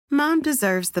Mom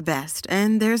deserves the best,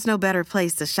 and there's no better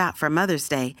place to shop for Mother's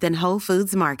Day than Whole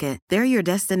Foods Market. They're your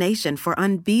destination for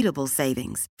unbeatable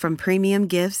savings, from premium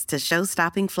gifts to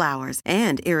show-stopping flowers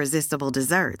and irresistible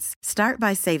desserts. Start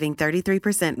by saving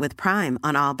 33% with Prime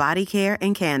on all body care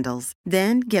and candles.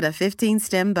 Then get a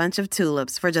 15-stem bunch of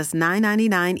tulips for just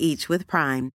 $9.99 each with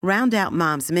Prime. Round out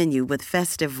Mom's menu with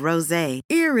festive rosé,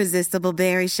 irresistible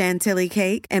berry chantilly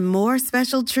cake, and more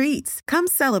special treats. Come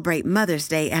celebrate Mother's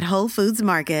Day at Whole Foods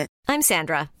Market. I'm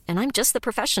Sandra, and I'm just the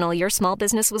professional your small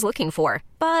business was looking for.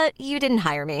 But you didn't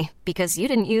hire me because you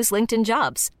didn't use LinkedIn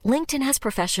Jobs. LinkedIn has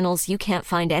professionals you can't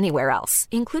find anywhere else,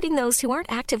 including those who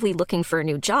aren't actively looking for a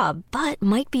new job, but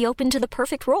might be open to the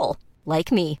perfect role,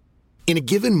 like me. In a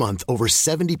given month, over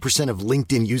 70% of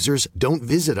LinkedIn users don't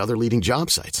visit other leading job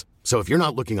sites. So if you're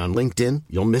not looking on LinkedIn,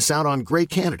 you'll miss out on great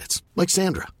candidates like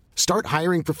Sandra. Start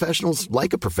hiring professionals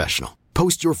like a professional.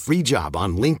 Post your free job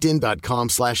on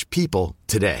linkedin.com/people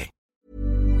today.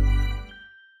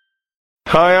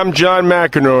 Hi, I'm John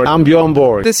McEnroe. I'm Bjorn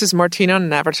Borg. This is Martina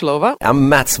Navratilova. I'm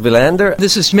Mats Wilander.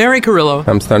 This is Mary Carillo.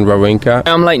 I'm Stan Wawrinka.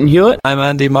 I'm Leighton Hewitt. I'm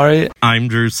Andy Murray. I'm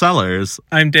Drew Sellers.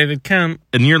 I'm David Kemp.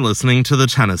 And you're listening to the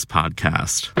Tennis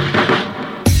Podcast.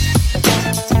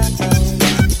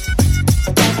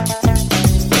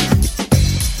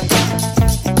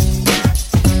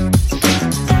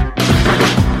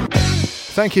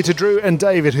 Thank you to Drew and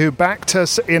David, who backed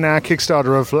us in our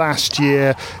Kickstarter of last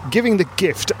year, giving the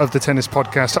gift of the Tennis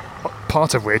Podcast,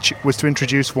 part of which was to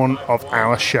introduce one of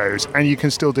our shows. And you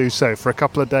can still do so for a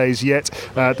couple of days yet.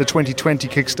 The 2020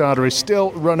 Kickstarter is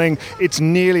still running. It's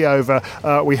nearly over.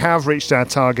 We have reached our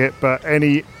target, but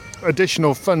any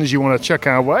additional funds you want to chuck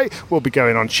our way will be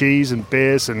going on cheese and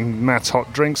beers and Matt's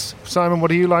hot drinks. Simon, what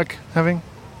do you like having?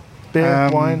 Beer,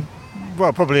 wine?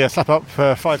 Well, probably a slap-up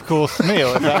 5-course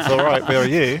meal, if that's all right for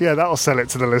you. Yeah, that'll sell it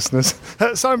to the listeners.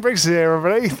 Simon Briggs is here,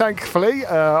 everybody, thankfully.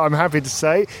 I'm happy to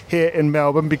say, here in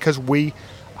Melbourne, because we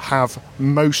have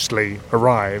mostly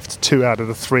arrived. 2 out of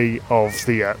the 3 of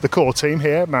the core team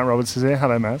here. Matt Roberts is here.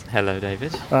 Hello, Matt. Hello,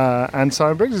 David. And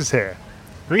Simon Briggs is here.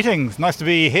 Greetings. Nice to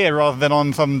be here rather than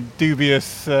on some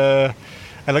dubious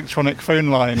electronic phone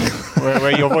line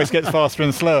where your voice gets faster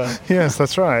and slower. Yes,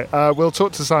 that's right. We'll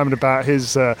talk to Simon about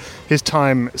his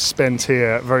time spent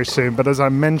here very soon, but as I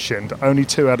mentioned, only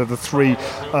 2 out of the 3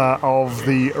 of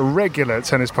the regular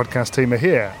Tennis Podcast team are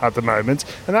here at the moment,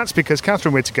 and that's because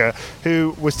Catherine Whitaker,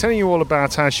 who was telling you all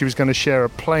about how she was going to share a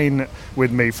plane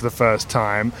with me for the first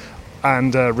time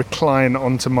and recline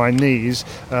onto my knees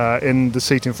in the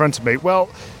seat in front of me, well,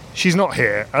 she's not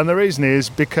here, and the reason is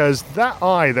because that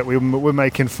eye that we were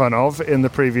making fun of in the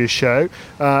previous show,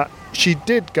 she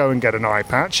did go and get an eye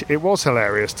patch. It was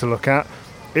hilarious to look at.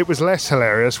 It was less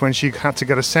hilarious when she had to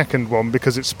get a second one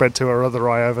because it spread to her other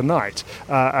eye overnight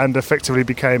and effectively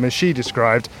became, as she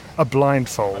described, a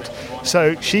blindfold.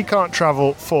 So she can't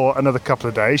travel for another couple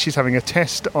of days. She's having a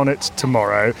test on it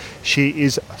tomorrow. She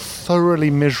is thoroughly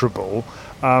miserable.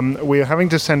 We're having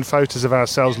to send photos of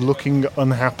ourselves looking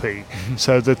unhappy,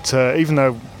 so that even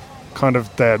though kind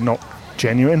of they're not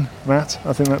genuine, Matt,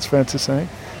 I think that's fair to say.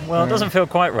 Well, it doesn't feel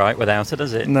quite right without her,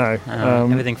 does it? No.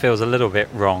 Everything feels a little bit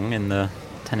wrong in the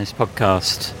Tennis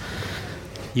Podcast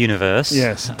universe.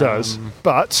 Yes, it does.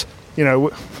 But, you know,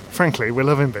 frankly, we're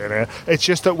loving being here. It's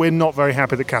just that we're not very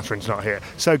happy that Catherine's not here.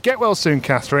 So get well soon,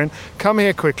 Catherine. Come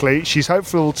here quickly. She's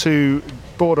hopeful to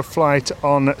board a flight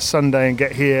on Sunday and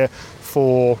get here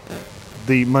for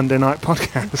the Monday night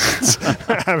podcasts,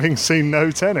 having seen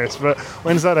no tennis. But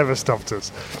when's that ever stopped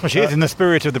us? Well, she is in the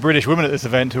spirit of the British women at this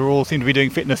event, who all seem to be doing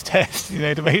fitness tests,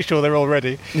 to make sure they're all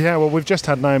ready. Yeah, well, we've just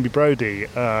had Naomi Brodie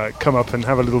come up and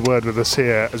have a little word with us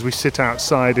here as we sit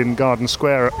outside in Garden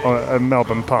Square at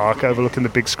Melbourne Park, overlooking the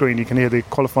big screen. You can hear the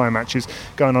qualifying matches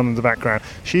going on in the background.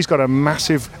 She's got a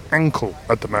massive ankle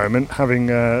at the moment, having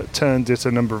turned it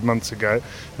a number of months ago,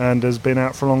 and has been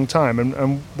out for a long time.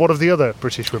 And what of the other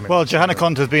British women? Well, Johanna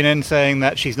Konta has been in saying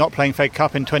that she's not playing Fed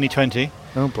Cup in 2020.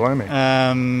 Oh, blimey.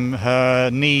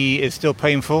 Her knee is still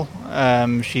painful.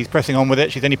 She's pressing on with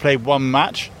it. She's only played 1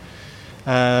 match.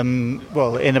 In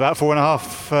about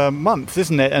 4.5 months,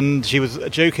 isn't it? And she was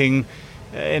joking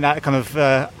in that kind of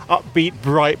upbeat,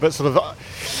 bright, but sort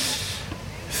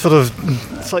of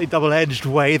slightly double-edged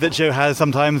way that Jo has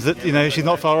sometimes, that she's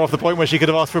not far off the point where she could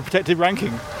have asked for a protected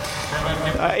ranking.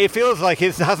 It feels like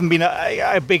it hasn't been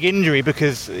a big injury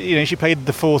because she played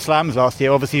the 4 slams last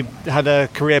year. Obviously had a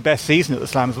career best season at the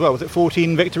slams as well. Was it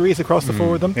 14 victories across the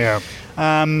 4 of them? Yeah.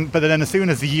 But then as soon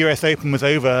as the US Open was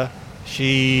over,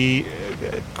 she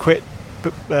quit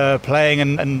playing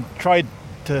and tried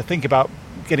to think about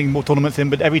getting more tournaments in,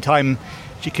 but every time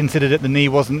she considered it, the knee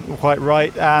wasn't quite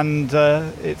right, and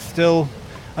it's still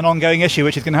an ongoing issue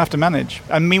which he's going to have to manage.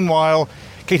 And meanwhile,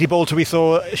 Katie Boulter, we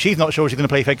saw, she's not sure she's going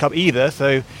to play Fed Cup either,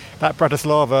 so that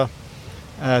Bratislava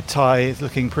tie is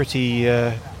looking pretty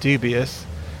dubious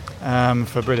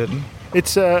for Britain.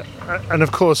 It's and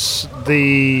of course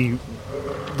the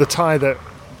tie that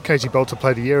Katie Boulter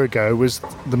played a year ago was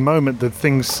the moment that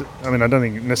things, I mean, I don't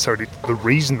think necessarily the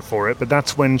reason for it, but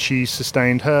that's when she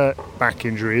sustained her back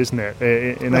injury, isn't it,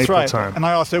 in That's April right. time. And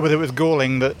I asked her whether it was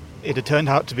galling that it had turned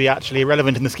out to be actually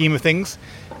irrelevant in the scheme of things,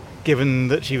 given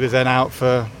that she was then out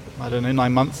for,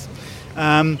 9 months.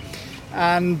 And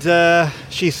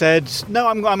she said, no,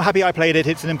 I'm happy I played it.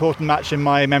 It's an important match in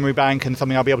my memory bank and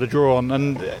something I'll be able to draw on.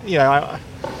 And,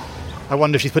 I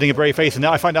wonder if she's putting a brave face in it.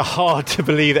 I find it hard to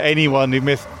believe that anyone who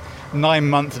missed 9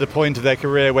 months at a point of their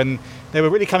career when they were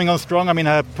really coming on strong. I mean,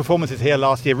 her performances here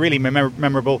last year, really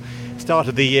memorable.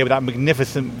 Started the year with that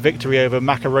magnificent victory over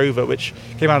Makarova, which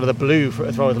came out of the blue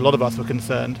as far as a lot of us were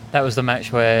concerned. That was the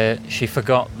match where she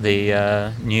forgot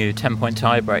the new 10-point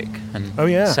tie-break and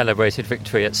celebrated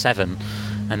victory at 7.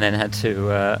 And then had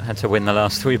to win the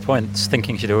last 3 points,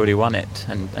 thinking she'd already won it,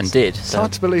 and did. It's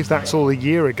hard to believe that's all a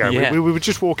year ago. Yeah. We were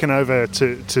just walking over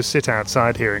to sit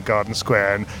outside here in Garden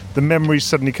Square, and the memories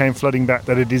suddenly came flooding back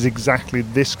that it is exactly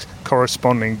this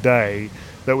corresponding day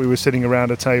that we were sitting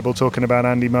around a table talking about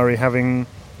Andy Murray having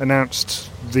announced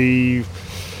the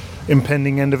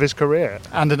impending end of his career.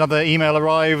 And another email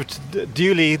arrived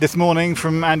duly this morning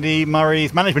from Andy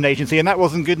Murray's management agency, and that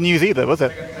wasn't good news either, was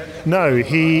it? No,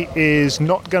 he is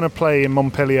not going to play in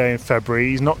Montpellier in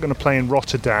February. He's not going to play in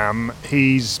Rotterdam.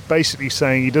 He's basically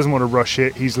saying he doesn't want to rush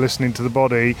it. He's listening to the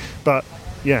body. But,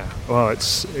 yeah, well,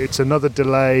 it's another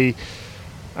delay.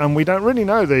 And we don't really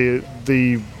know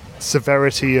the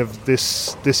severity of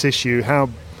this issue, how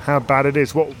bad it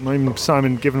is.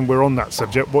 Simon, given we're on that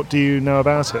subject, what do you know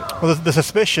about it? Well, the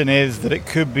suspicion is that it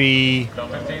could be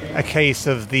a case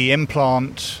of the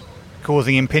implant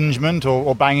causing impingement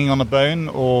or banging on a bone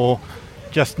or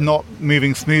just not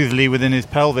moving smoothly within his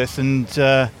pelvis. And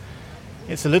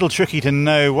it's a little tricky to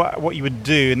know what you would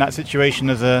do in that situation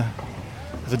as a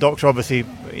doctor. Obviously,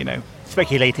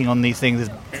 speculating on these things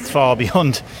is far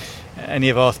beyond any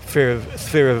of our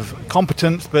sphere of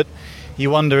competence, but you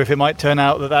wonder if it might turn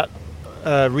out that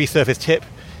resurfaced hip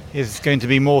is going to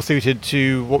be more suited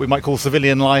to what we might call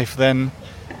civilian life than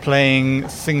playing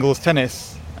singles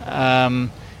tennis.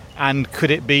 And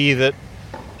could it be that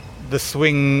the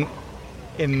swing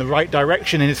in the right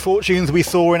direction in his fortunes we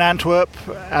saw in Antwerp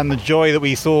and the joy that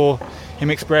we saw him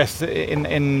express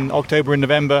in October and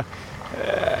November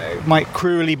might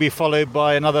cruelly be followed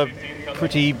by another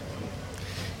pretty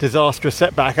disastrous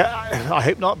setback? I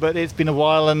hope not, but it's been a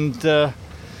while, and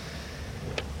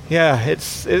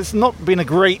it's not been a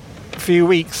great few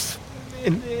weeks,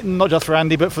 not just for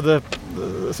Andy, but for the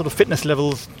sort of fitness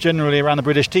levels generally around the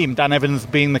British team. Dan Evans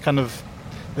being the kind of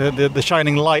the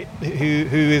shining light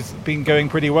who has been going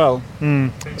pretty well.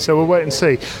 So we'll wait and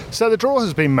see. So the draw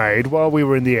has been made while we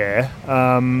were in the air.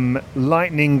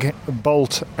 Lightning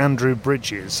Bolt Andrew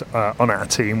Bridges on our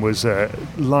team was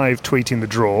live tweeting the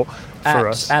draw for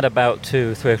us. At about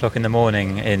 2-3 o'clock in the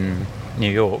morning in New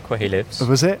York, where he lives.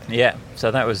 Was it? Yeah, so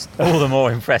that was all the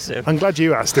more impressive. I'm glad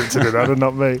you asked him to do that and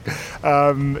not me.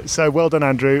 So well done,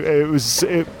 Andrew. It was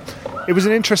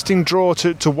an interesting draw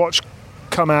to watch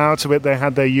come out of it. They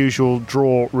had their usual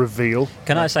draw reveal.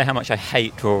 Can I say how much I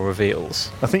hate draw reveals?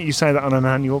 I think you say that on an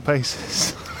annual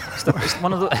basis. It's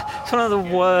one of the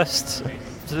worst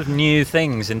sort of new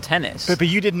things in tennis. But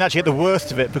you didn't actually get the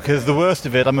worst of it, because the worst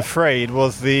of it, I'm afraid,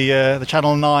 was the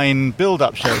Channel 9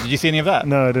 build-up show. Did you see any of that?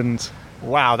 No, I didn't.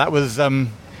 Wow, that was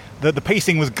the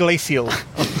pacing was glacial.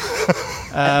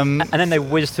 And then they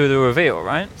whizzed through the reveal,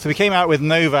 right? So we came out with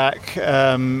Novak,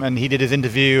 and he did his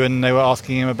interview, and they were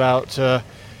asking him about,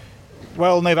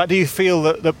 well, Novak, do you feel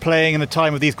that playing in the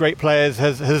time of these great players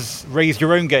has raised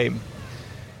your own game?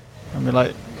 And we're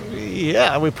like,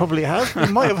 yeah, we probably have. We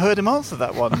might have heard him answer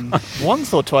that one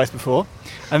once or twice before.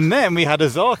 And then we had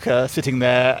Osaka sitting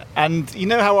there, and you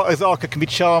know how Osaka can be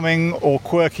charming or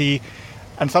quirky,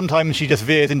 and sometimes she just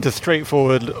veers into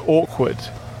straightforward awkward.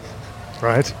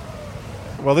 Right.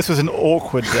 Well, this was an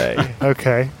awkward day.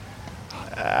 Okay.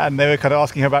 And they were kind of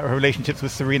asking her about her relationships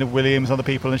with Serena Williams and other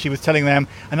people, and she was telling them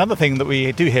another thing that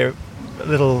we do hear a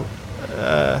little,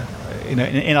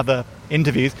 in other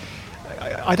interviews.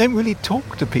 I don't really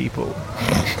talk to people.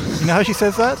 You know how she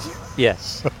says that?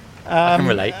 Yes. I can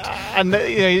relate. And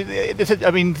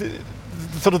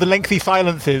sort of the lengthy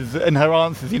silences in her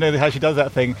answers. You know how she does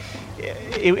that thing.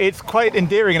 It's quite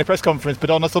endearing in a press conference, but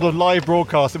on a sort of live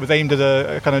broadcast that was aimed at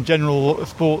a kind of general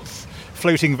sports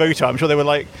floating voter, I'm sure they were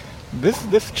like,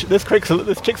 this chick's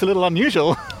a little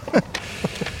unusual.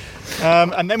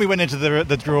 And then we went into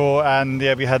the draw, and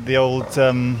we had the old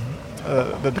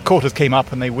the quarters came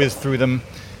up and they whizzed through them,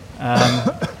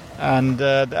 and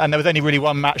there was only really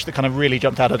one match that kind of really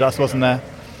jumped out at us, wasn't there?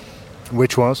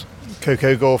 Which was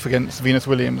Coco Gauff against Venus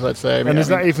Williams, I'd say. And is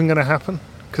that even going to happen?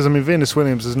 Because Venus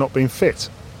Williams has not been fit.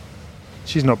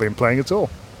 She's not been playing at all.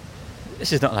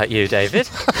 This is not like you, David.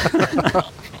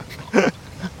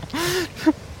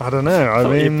 I don't know. I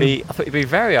thought you'd be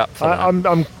very up for that.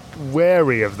 I'm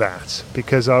wary of that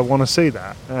because I want to see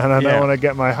that, and I don't want to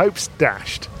get my hopes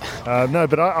dashed. No,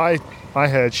 but I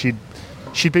heard she'd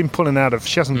been pulling out of.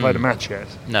 She hasn't played a match yet.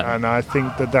 No. And I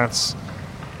think that's.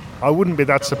 I wouldn't be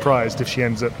that surprised if she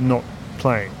ends up not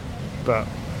playing, but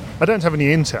I don't have any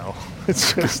intel.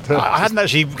 It's just. I hadn't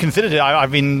actually considered it.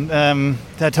 I've been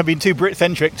too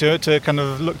Brit-centric to kind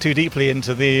of look too deeply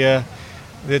into the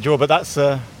draw, but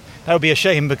that would be a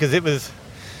shame because it was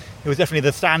definitely the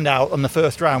standout on the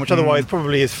first round, which otherwise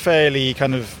probably is fairly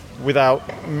kind of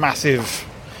without massive,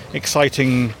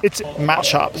 exciting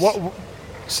matchups.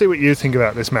 See what you think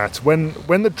about this, Matt.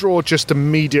 When the draw just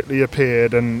immediately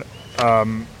appeared, and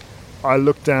I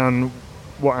looked down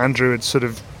what Andrew had sort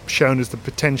of shown as the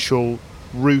potential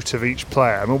route of each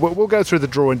player. I mean, we'll go through the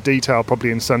draw in detail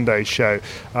probably in Sunday's show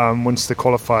once the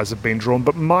qualifiers have been drawn.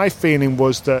 But my feeling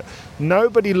was that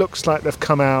nobody looks like they've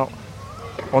come out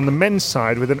on the men's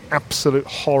side with an absolute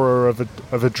horror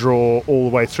of a draw all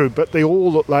the way through, but they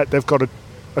all look like they've got a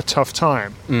tough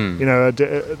time. You know,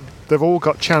 they've all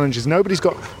got challenges. Nobody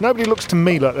looks to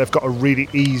me like they've got a really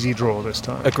easy draw this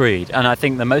time. Agreed. And I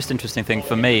think the most interesting thing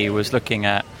for me was looking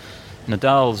at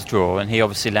Nadal's draw, and he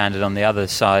obviously landed on the other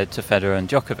side to Federer and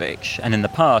Djokovic. And in the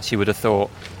past, you would have thought,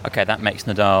 okay, that makes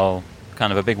Nadal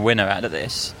kind of a big winner out of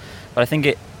this. But I think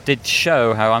it did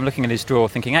show how I'm looking at his draw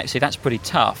thinking, actually, that's pretty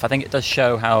tough. I think it does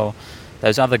show how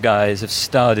those other guys have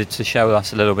started to show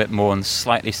us a little bit more and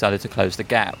slightly started to close the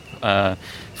gap.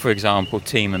 For example,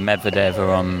 Thiem and Medvedev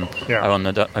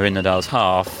are in Nadal's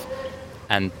half,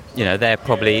 and you know they're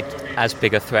probably as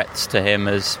big a threats to him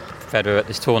as Federer at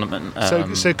this tournament.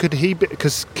 So could he be,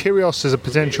 because Kyrgios is a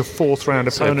potential fourth round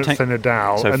opponent for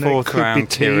Nadal, so and fourth round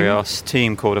Kyrgios,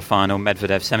 Thiem quarterfinal,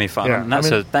 Medvedev semi-final. Yeah,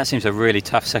 and that seems a really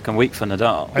tough second week for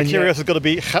Nadal. And Kyrgios has got to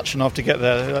beat Khachanov to get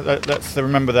there. Let's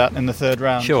remember that in the third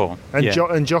round. Sure. And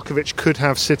and Djokovic could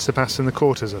have Tsitsipas in the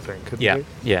quarters, I think. Couldn't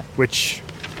he? Yeah. Which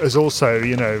is also,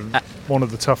 one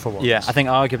of the tougher ones. Yeah, I think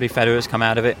arguably Federer's come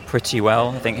out of it pretty well.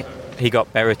 I think he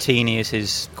got Berrettini as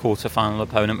his quarter-final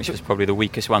opponent, which was probably the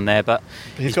weakest one there. But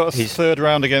he's got his third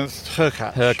round against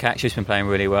Hurkacz. Hurkacz, who's been playing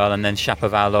really well, and then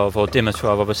Shapovalov or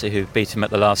Dimitrov, obviously, who beat him at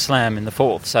the last slam in the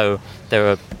fourth. So there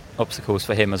are obstacles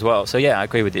for him as well. So yeah, I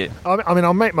agree with you. I mean,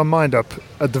 I'll make my mind up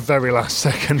at the very last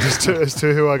second as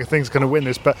to who I think is going to win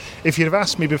this. But if you'd have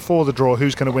asked me before the draw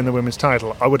who's going to win the women's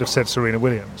title, I would have said Serena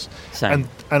Williams. Same.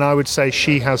 And I would say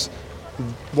she has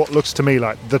what looks to me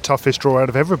like the toughest draw out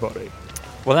of everybody.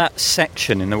 Well, that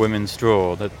section in the women's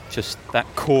draw, that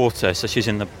quarter, so she's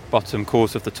in the bottom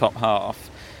quarter of the top half,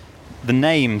 the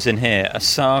names in here: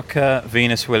 Osaka,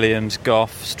 Venus Williams,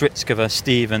 Goff, Strycova,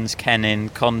 Stevens,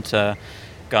 Kenin, Konta,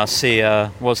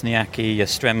 Garcia, Wozniacki,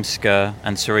 Yastremska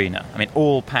and Serena. I mean,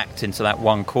 all packed into that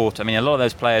one quarter. I mean, a lot of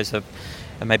those players have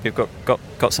maybe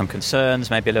got some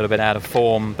concerns, maybe a little bit out of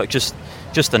form, but just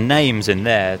the names in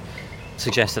there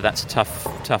suggest that that's a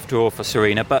tough draw for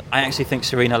Serena. But I actually think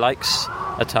Serena likes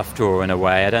a tough draw in a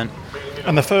way.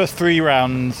 And the first three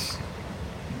rounds,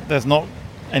 there's not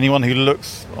anyone who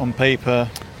looks on paper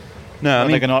they're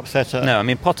going to upset her. No, I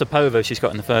mean, Potapova, she's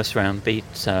got in the first round, beat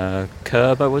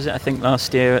Kerber, was it, I think,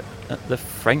 last year at the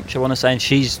French, I want to say, and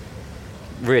she's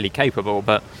really capable,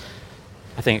 but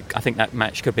I think that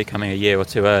match could be coming a year or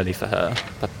two early for her,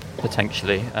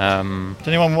 potentially. Did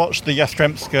anyone watch the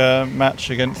Yastremska match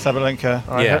against Sabalenka?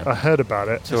 I heard about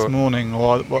it this morning,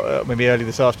 or maybe early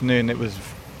this afternoon. It was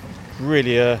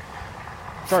really a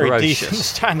very ferocious, decent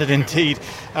standard indeed.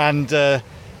 And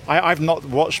I've not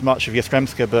watched much of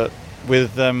Yastremska, but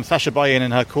with Sasha Bayin in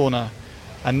her corner,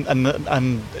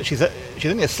 and she's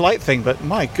only a slight thing, but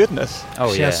my goodness,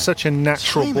 she has such a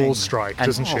natural ball strike,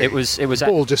 doesn't she? It was the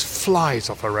ball just flies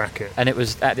off her racket. And it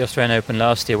was at the Australian Open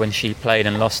last year when she played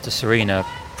and lost to Serena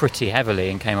pretty heavily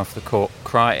and came off the court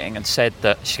crying, and said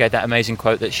that she gave that amazing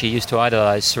quote that she used to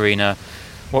idolise Serena,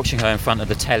 watching her in front of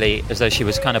the telly as though she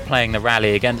was kind of playing the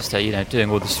rally against her,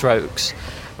 doing all the strokes.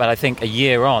 But I think a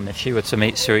year on, if she were to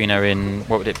meet Serena in,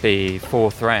 what would it be,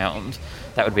 fourth round,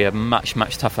 that would be a much,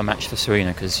 much tougher match for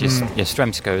Serena, because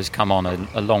Yastremska has come on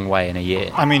a long way in a year.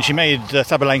 I mean, she made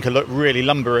Sabalenka look really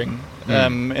lumbering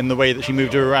in the way that she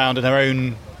moved her around, and her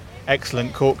own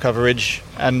excellent court coverage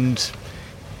and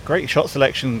great shot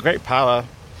selection, great power.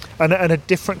 and a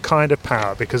different kind of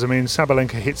power, because I mean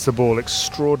Sabalenka hits the ball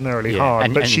extraordinarily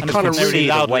hard, but she kind of really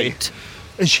loudly.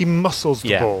 And she muscles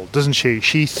the ball, doesn't she?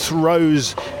 She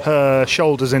throws her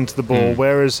shoulders into the ball,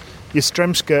 whereas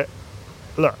Yastremska,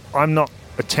 look, I'm not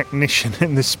a technician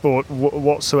in this sport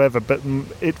whatsoever, but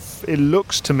it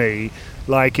looks to me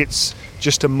like it's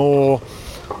just a more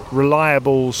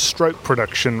reliable stroke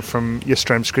production from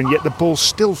Yastremska, and yet the ball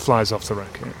still flies off the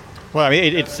racket. Well, I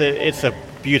mean, it's a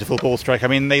beautiful ball strike. I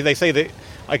mean, they say that,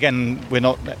 again, we're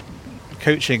not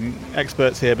coaching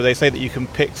experts here, but they say that you can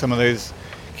pick some of those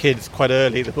kids quite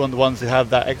early, the ones who have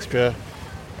that extra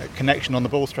connection on the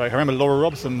ball strike. I remember Laura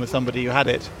Robson was somebody who had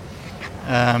it,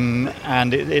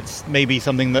 and it's maybe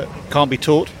something that can't be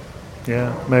taught.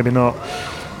 Yeah, maybe not.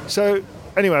 So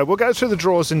anyway, we'll go through the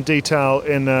draws in detail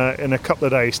in a couple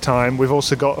of days' time. We've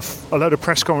also got a load of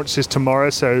press conferences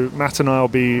tomorrow, so Matt and I will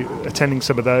be attending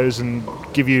some of those and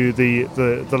give you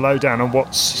the lowdown on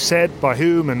what's said by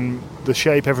whom and the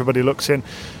shape everybody looks in.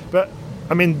 But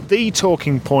I mean, the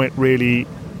talking point really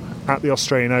at the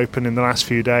Australian Open in the last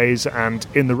few days and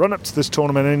in the run-up to this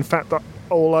tournament, and in fact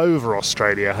all over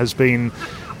Australia, has been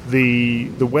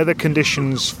the weather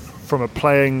conditions from a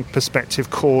playing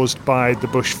perspective caused by the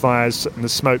bushfires and the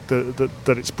smoke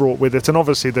that it's brought with it, and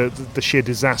obviously the sheer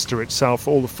disaster itself,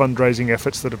 all the fundraising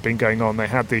efforts that have been going on. They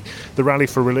had the Rally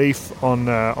for Relief on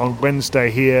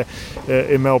Wednesday here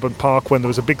in Melbourne Park when there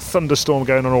was a big thunderstorm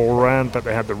going on all around, but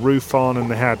they had the roof on and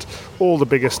they had all the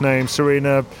biggest names: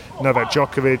 Serena, Novak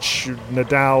Djokovic,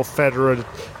 Nadal, Federer,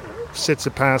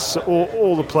 Tsitsipas,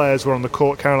 all the players were on the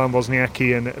court, Caroline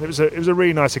Wozniacki, and it was a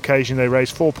really nice occasion. They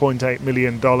raised $4.8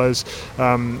 million.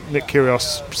 Nick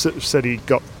Kyrgios said he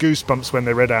got goosebumps when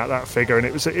they read out that figure, and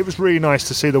it was really nice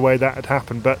to see the way that had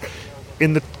happened. But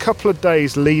in the couple of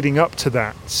days leading up to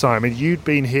that, Simon, you've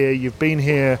been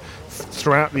here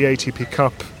throughout the ATP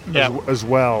Cup as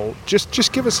well.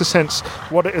 Just give us a sense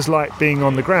what it is like being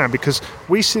on the ground, because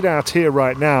we sit out here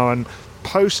right now and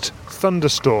post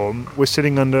thunderstorm we're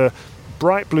sitting under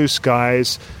bright blue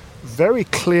skies, very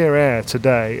clear air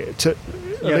today. At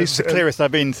least it's the clearest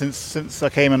I've been since I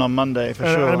came in on Monday, for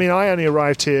sure. I mean, I only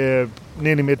arrived here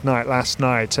nearly midnight last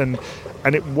night, and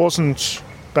it wasn't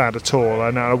bad at all.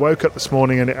 And I woke up this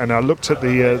morning and I looked at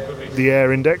the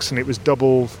air index, and it was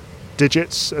double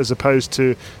digits as opposed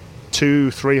to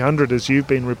 200-300 as you've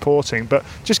been reporting. But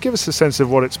just give us a sense of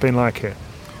what it's been like here.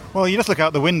 Well, you just look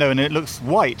out the window and it looks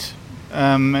white.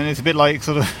 And it's a bit like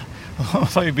sort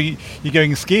of like you're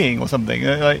going skiing or something.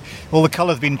 Like all the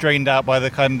colour's been drained out by the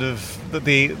kind of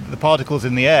the particles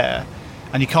in the air,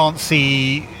 and you can't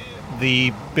see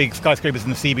the big skyscrapers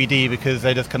in the CBD because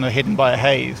they're just kind of hidden by a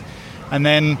haze. And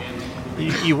then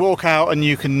you walk out and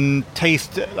you can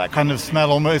taste that kind of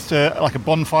smell, almost like a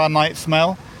bonfire night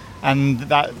smell, and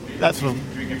that sort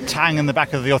of tang in the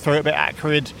back of your throat, a bit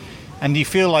acrid. And you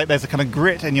feel like there's a kind of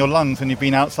grit in your lungs when you've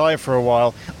been outside for a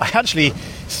while.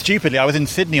 Stupidly, I was in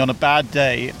Sydney on a bad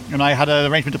day, and I had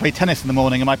an arrangement to play tennis in the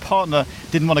morning, and my partner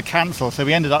didn't want to cancel, so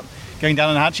we ended up going down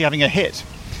and actually having a hit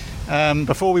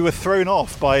before we were thrown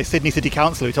off by Sydney City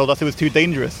Council, who told us it was too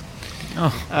dangerous.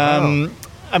 I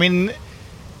mean,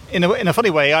 in a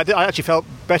funny way, I actually felt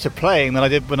better playing than I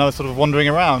did when I was sort of wandering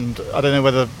around. I don't know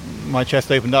whether my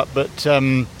chest opened up, but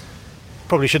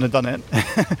probably shouldn't have done it.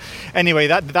 Anyway,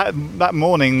 that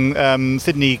morning,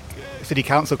 Sydney City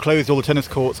Council closed all the tennis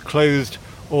courts, closed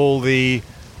all the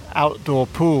outdoor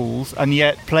pools, and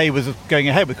yet play was going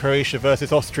ahead with Croatia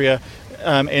versus Austria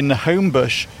in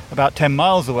Homebush, about 10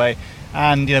 miles away.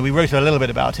 And we wrote a little bit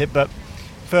about it, but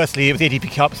firstly, it was the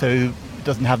ATP Cup, so it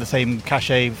doesn't have the same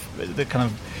cachet. The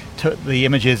kind of took the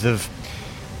images of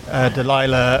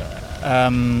Delilah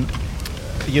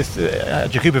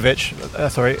Jakubovic,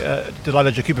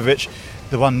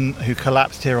 the one who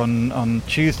collapsed here on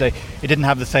Tuesday. It didn't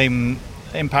have the same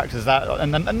impact as that,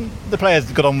 and the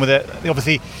players got on with it.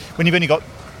 Obviously, when you've only got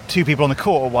two people on the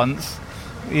court at once,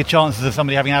 your chances of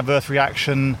somebody having an adverse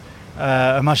reaction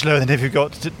are much lower than if you've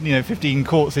got 15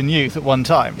 courts in use at one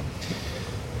time.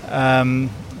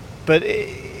 But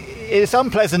it's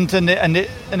unpleasant, and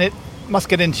it must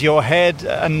get into your head.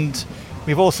 And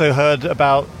we've also heard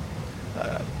about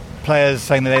players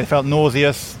saying that they felt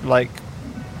nauseous, like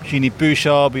Genie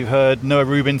Bouchard. We've heard Noah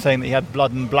Rubin saying that he had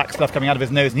blood and black stuff coming out of his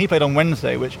nose, and he played on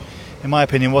Wednesday, which in my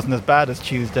opinion wasn't as bad as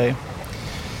Tuesday.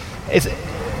 It's,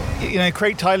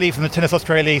 Craig Tiley from the Tennis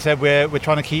Australia, he said we're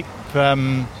trying to keep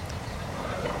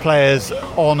players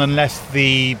on unless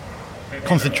the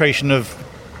concentration of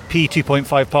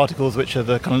P2.5 particles, which are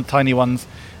the kind of tiny ones,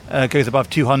 goes above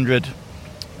 200.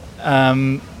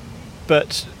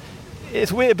 But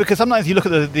it's weird because sometimes you look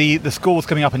at the scores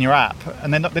coming up in your app,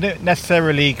 and they don't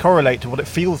necessarily correlate to what it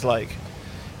feels like.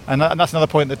 And that's another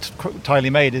point that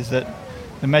Tylee made, is that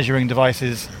the measuring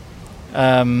devices,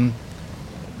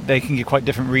 they can give quite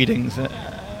different readings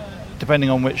depending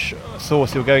on which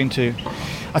source you're going to.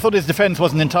 I thought his defence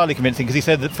wasn't entirely convincing, because he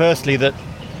said that firstly that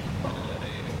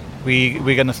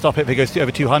we're going to stop it if it goes to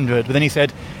over 200, but then he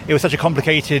said it was such a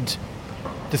complicated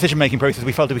decision-making process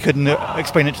we felt that we couldn't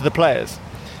explain it to the players.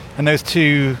 And those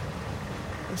two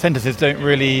sentences don't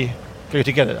really go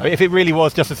together. I mean, if it really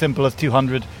was just as simple as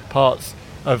 200 parts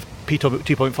of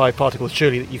P2.5 particles,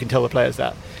 surely you can tell the players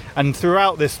that. And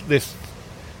throughout this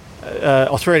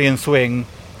Australian swing,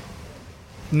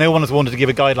 no one has wanted to give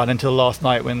a guideline until last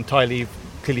night, when Tylee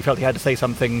clearly felt he had to say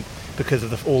something because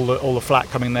of all the flack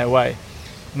coming their way.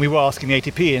 And we were asking the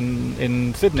ATP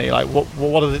in Sydney, like,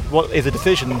 what is a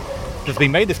decision that's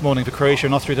been made this morning for Croatia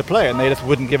and Austria to play? And they just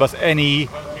wouldn't give us any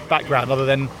background other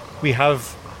than we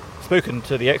have spoken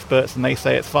to the experts and they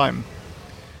say it's fine.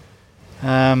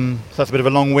 So that's a bit of a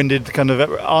long-winded kind of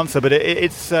answer, but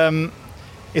it's a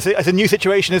new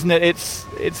situation, isn't it?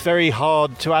 It's very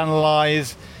hard to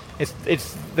analyse.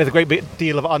 There's a great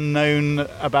deal of unknown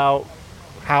about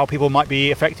how people might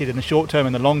be affected in the short term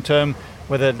and the long term,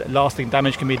 whether lasting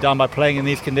damage can be done by playing in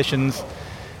these conditions.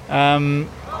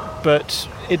 But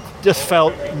it just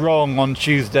felt wrong on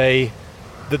Tuesday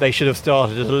that they should have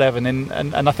started at 11.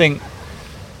 And I think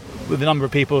with the number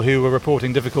of people who were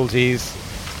reporting difficulties,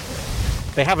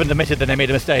 they haven't admitted that they made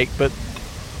a mistake, but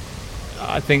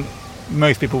I think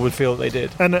most people would feel they did.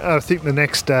 And I think the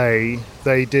next day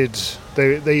they did.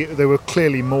 They were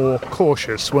clearly more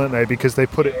cautious, weren't they? Because they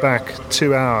put it back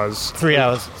 2 hours. 3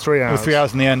 hours. 3 hours. It was 3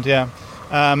 hours in the end, yeah.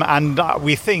 And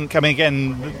we think, I mean,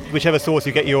 again, whichever source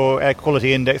you get your air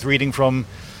quality index reading from,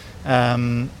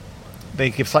 they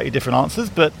give slightly different answers,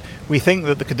 but we think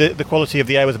that the quality of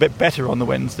the air was a bit better on the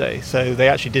Wednesday, so they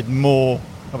actually did more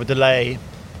of a delay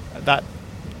in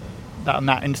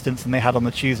that instance than they had on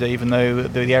the Tuesday, even though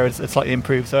the air is slightly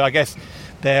improved. So I guess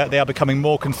they are becoming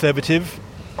more conservative.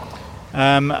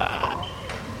 I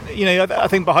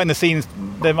think behind the scenes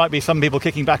there might be some people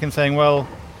kicking back and saying, well,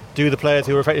 do the players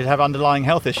who are affected have underlying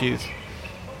health issues?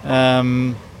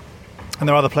 And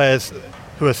there are other players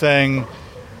who are saying,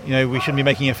 we shouldn't be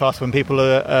making a fuss when people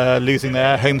are losing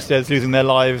their homesteads, losing their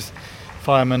lives.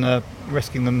 Firemen are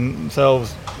risking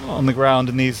themselves on the ground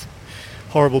in these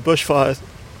horrible bushfires.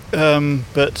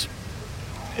 But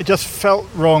it just felt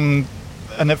wrong,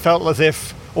 and it felt as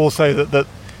if also that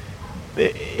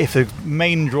if the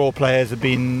main draw players had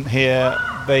been here,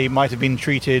 they might have been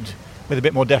treated with a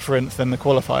bit more deference than the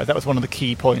qualifiers. That was one of the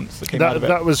key points that came out of it.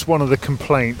 That was one of the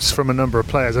complaints from a number of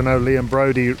players. I know Liam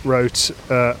Brodie wrote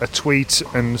a tweet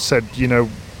and said,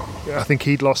 I think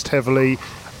he'd lost heavily,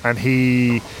 and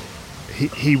he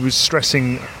was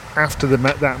stressing after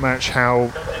that match how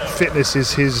fitness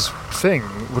is his thing,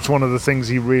 which one of the things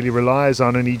he really relies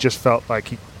on, and he just felt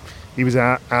like he was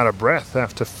out of breath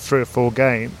after 3 or 4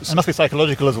 games. It must be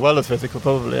psychological as well as physical,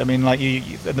 probably. I mean, like you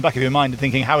in the back of your mind, you're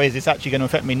thinking, how is this actually going to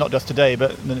affect me, not just today,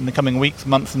 but in the coming weeks,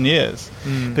 months and years?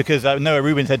 Because Noah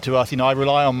Rubin said to us, I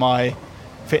rely on my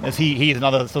fitness. He's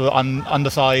another sort of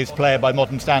undersized player by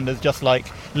modern standards, just like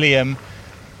Liam,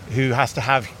 who has to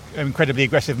have incredibly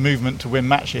aggressive movement to win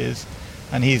matches.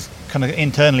 And he's kind of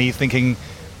internally thinking,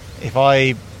 if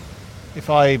I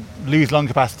lose lung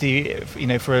capacity,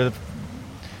 for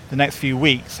the next few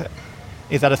weeks,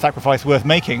 is that a sacrifice worth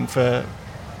making for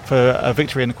a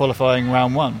victory in the qualifying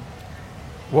round 1?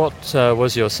 What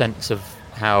was your sense of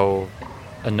how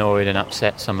annoyed and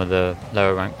upset some of the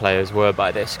lower ranked players were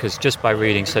by this? Because just by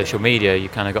reading social media, you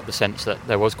kind of got the sense that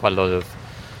there was quite a lot of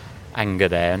anger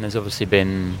there, and there's obviously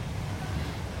been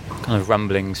kind of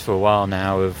rumblings for a while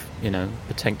now of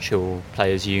potential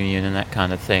players' union and that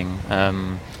kind of thing.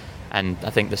 And I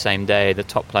think the same day the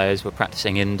top players were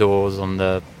practicing indoors on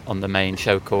the main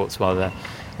show courts, while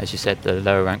as you said, the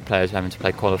lower ranked players were having to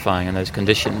play qualifying in those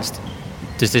conditions.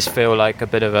 Does this feel like a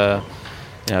bit of a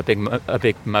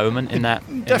big moment in that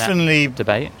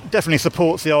debate? Definitely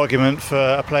supports the argument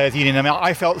for a players' union. I mean,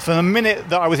 I felt from the minute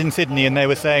that I was in Sydney and they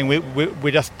were saying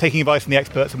we're just taking advice from the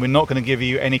experts and we're not going to give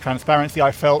you any transparency,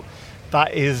 I felt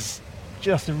that is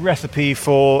just a recipe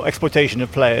for exploitation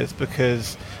of players,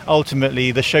 because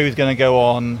ultimately the show is going to go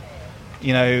on,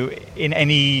 in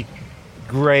any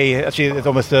grey. Actually, it's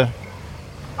almost a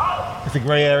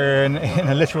grey area in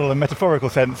a literal and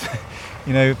metaphorical sense,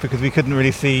 because we couldn't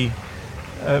really see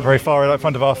very far in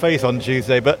front of our face on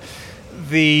Tuesday. But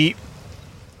the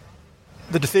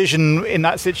decision in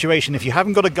that situation, if you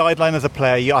haven't got a guideline as a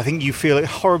player, I think you feel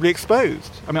horribly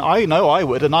exposed. I mean, I know I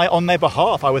would, and on their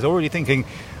behalf, I was already thinking,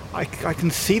 I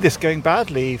can see this going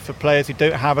badly for players who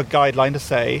don't have a guideline to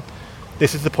say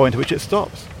this is the point at which it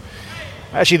stops.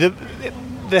 Actually,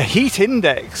 the heat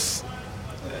index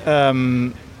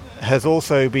has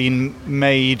also been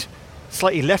made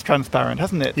slightly less transparent,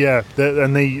 hasn't it? Yeah,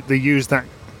 and they use that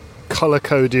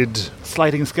colour-coded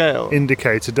sliding scale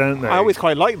indicator, don't they? I always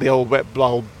quite like the old wet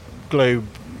bulb globe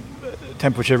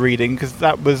temperature reading because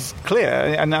that was clear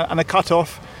and a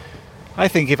cut-off. I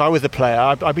think if I was a player,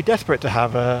 I'd be desperate to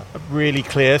have a really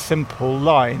clear, simple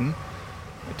line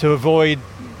to avoid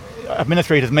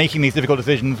administrators making these difficult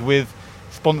decisions with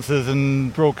sponsors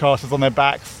and broadcasters on their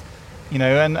backs,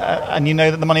 and you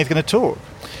know that the money is going to talk.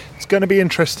 It's going to be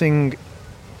interesting,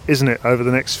 isn't it, over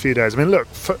the next few days? I mean, look,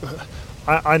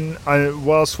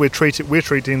 whilst we're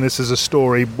treating this as a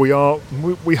story, we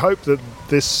hope that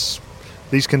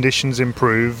these conditions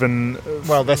improve. And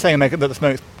well, they're saying that the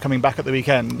smoke's coming back at the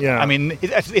weekend. Yeah. I mean,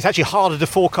 it's actually harder to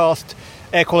forecast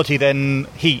air quality than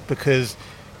heat because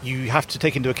you have to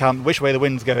take into account which way the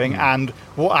wind's going and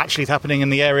what actually is happening in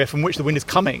the area from which the wind is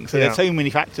coming. So there's so many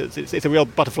factors. It's a real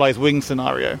butterfly's wing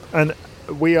scenario. And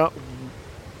we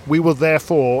will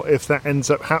therefore, if that ends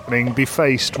up happening, be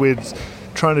faced with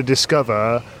trying to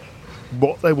discover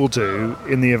what they will do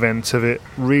in the event of it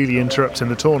really interrupting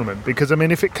the tournament. Because, I mean,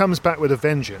 if it comes back with a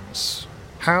vengeance,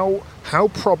 how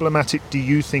problematic do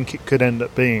you think it could end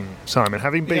up being, Simon,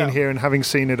 having been here and having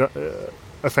seen it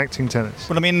affecting tennis?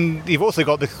 Well, I mean, you've also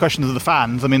got the questions of the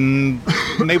fans. I mean,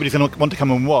 nobody's going to want to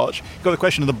come and watch. You've got the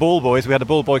question of the ball boys. We had a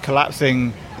ball boy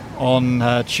collapsing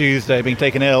on Tuesday, being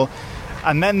taken ill.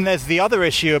 And then there's the other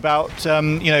issue about,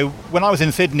 when I was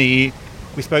in Sydney,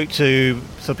 we spoke to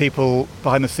some people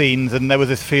behind the scenes, and there was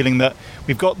this feeling that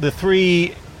we've got the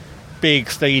three big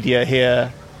stadia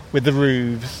here with the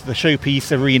roofs, the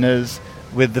showpiece arenas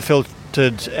with the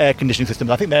filtered air conditioning systems.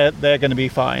 I think they're going to be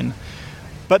fine.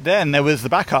 But then there was the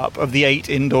backup of the 8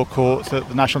 indoor courts at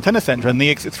the National Tennis Centre. And the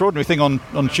extraordinary thing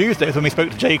on Tuesday was when we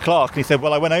spoke to Jay Clark, and he said,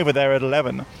 well, I went over there at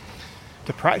 11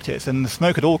 to practice, and the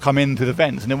smoke had all come in through the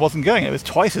vents, and it wasn't going. It was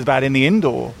twice as bad in the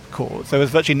indoor courts. There was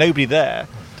virtually nobody there.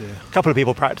 Oh dear. A couple of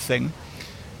people practicing.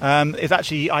 It's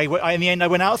actually, in the end, I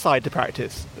went outside to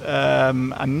practice.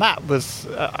 And that was,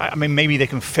 maybe they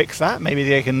can fix that. Maybe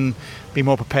they can be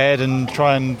more prepared and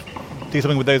try and do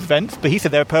something with those vents. But he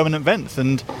said they're permanent vents,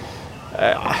 and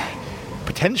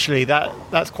potentially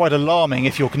that's quite alarming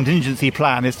if your contingency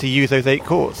plan is to use those 8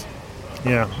 courts.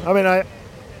 Yeah, I mean,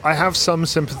 I have some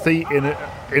sympathy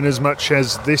in as much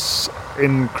as this,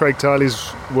 in Craig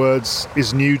Tiley's words,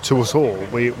 is new to us all.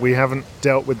 We haven't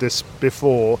dealt with this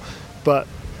before, but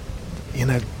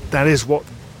that is what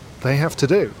they have to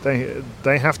do.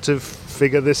 They have to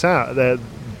figure this out.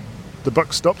 The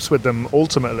buck stops with them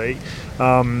ultimately.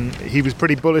 He was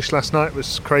pretty bullish last night,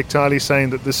 was Craig Tiley, saying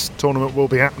that this tournament will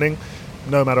be happening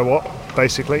no matter what,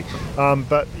 basically.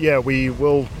 But yeah,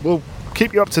 we'll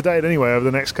keep you up to date anyway over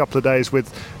the next couple of days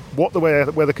with what the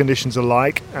weather conditions are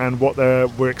like and what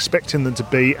we're expecting them to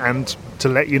be, and to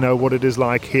let you know what it is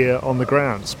like here on the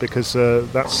grounds, because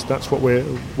that's what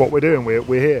we're doing.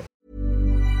 We're here.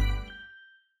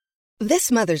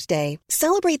 This Mother's Day,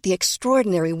 celebrate the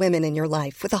extraordinary women in your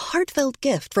life with a heartfelt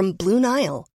gift from Blue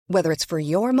Nile. Whether it's for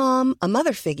your mom, a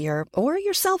mother figure, or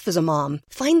yourself as a mom,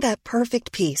 find that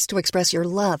perfect piece to express your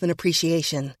love and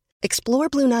appreciation. Explore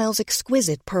Blue Nile's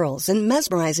exquisite pearls and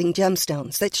mesmerizing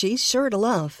gemstones that she's sure to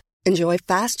love. Enjoy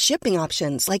fast shipping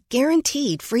options like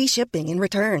guaranteed free shipping and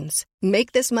returns.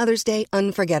 Make this Mother's Day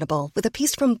unforgettable with a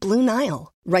piece from Blue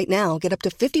Nile. Right now, get up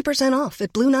to 50% off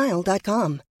at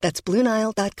BlueNile.com. That's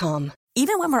BlueNile.com.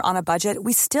 Even when we're on a budget,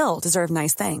 we still deserve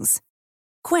nice things.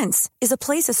 Quince is a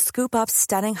place to scoop up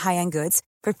stunning high-end goods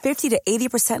for 50 to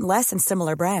 80% less than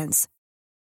similar brands.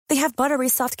 They have buttery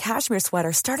soft cashmere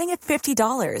sweaters starting at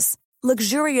 $50,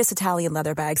 luxurious Italian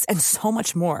leather bags, and so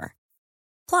much more.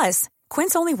 Plus,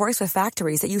 Quince only works with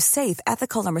factories that use safe,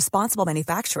 ethical, and responsible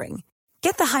manufacturing.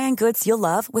 Get the high-end goods you'll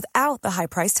love without the high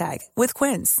price tag with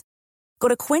Quince. Go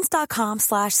to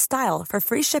quince.com/style for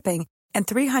free shipping and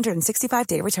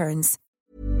 365-day returns.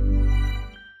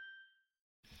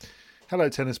 Hello,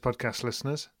 Tennis Podcast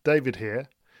listeners. David here.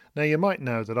 Now, you might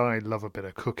know that I love a bit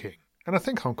of cooking, and I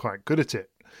think I'm quite good at it.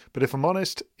 But if I'm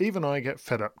honest, even I get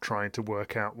fed up trying to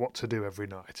work out what to do every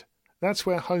night. That's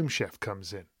where Home Chef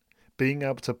comes in. Being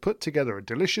able to put together a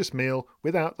delicious meal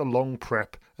without the long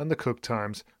prep and the cook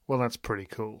times, well, that's pretty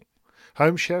cool.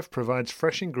 Home Chef provides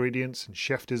fresh ingredients and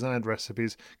chef-designed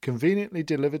recipes conveniently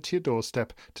delivered to your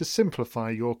doorstep to simplify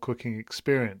your cooking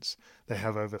experience. They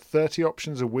have over 30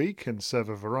 options a week and serve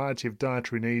a variety of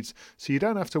dietary needs, so you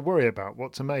don't have to worry about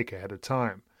what to make ahead of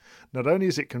time. Not only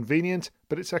is it convenient,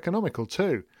 but it's economical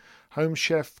too. Home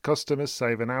Chef customers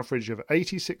save an average of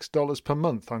 $86 per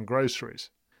month on groceries.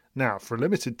 Now, for a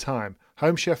limited time,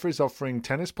 Home Chef is offering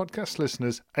Tennis Podcast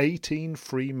listeners 18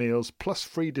 free meals plus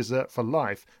free dessert for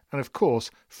life and, of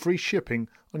course, free shipping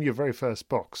on your very first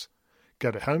box. Go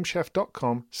to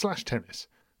homechef.com/tennis.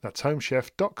 That's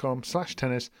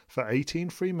homechef.com/tennis for 18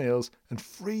 free meals and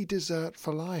free dessert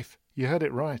for life. You heard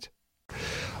it right.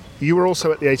 You were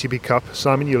also at the ATP Cup,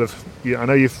 Simon. I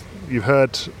know you've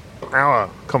heard our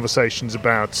conversations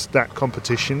about that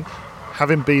competition.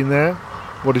 Having been there,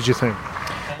 what did you think?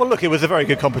 Well, look, it was a very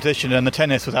good competition, and the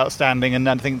tennis was outstanding, and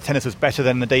I think the tennis was better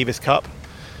than the Davis Cup.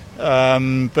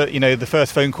 But the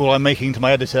first phone call I'm making to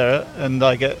my editor, and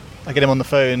I get him on the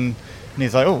phone, and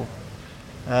he's like,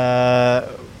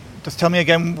 just tell me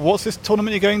again, what's this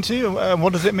tournament you're going to?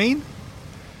 What does it mean?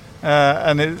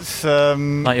 And it's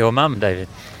like your mum, David.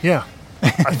 Yeah.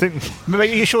 I think. Are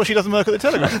you sure she doesn't work at the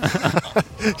Telegraph?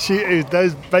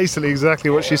 That's basically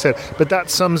exactly what she said. But that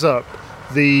sums up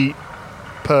the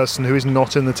person who is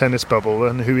not in the tennis bubble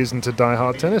and who isn't a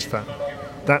die-hard tennis fan.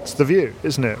 That's the view,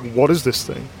 isn't it? What is this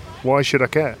thing? Why should I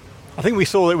care? I think we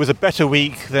saw it was a better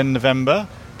week than November,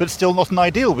 but still not an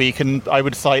ideal week. And I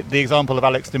would cite the example of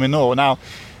Alex de Minaur. Now,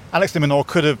 Alex de Minaur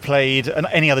could have played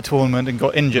any other tournament and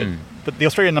got injured, but the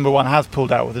Australian number one has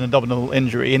pulled out with an abdominal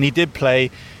injury, and he did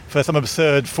play for some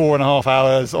absurd 4.5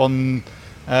 hours on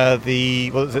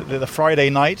the Friday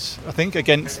night, I think,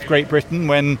 against Great Britain,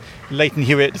 when Leighton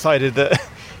Hewitt decided that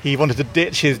he wanted to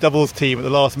ditch his doubles team at the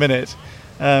last minute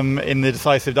in the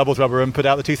decisive doubles rubber and put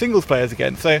out the two singles players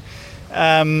again. So,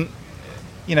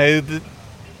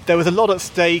 there was a lot at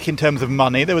stake in terms of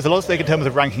money. There was a lot at stake in terms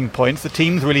of ranking points. The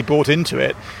teams really bought into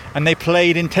it, and they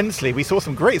played intensely. We saw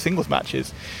some great singles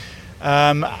matches.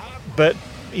 But,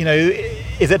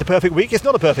 is it a perfect week? It's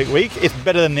not a perfect week. It's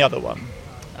better than the other one.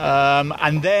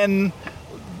 And then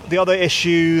the other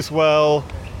issues, well,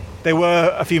 there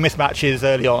were a few mismatches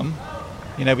early on.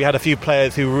 We had a few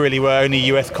players who really were only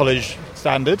US college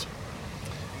standard.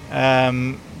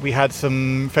 We had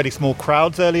some fairly small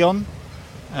crowds early on.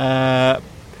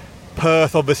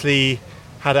 Perth obviously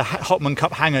had a Hopman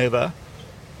Cup hangover.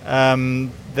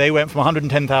 They went from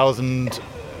 110,000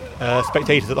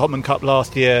 spectators at the Hopman Cup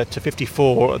last year to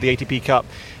 54 at the ATP Cup.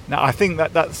 Now, I think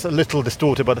that's a little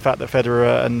distorted by the fact that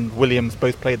Federer and Williams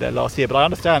both played there last year, but I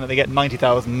understand that they get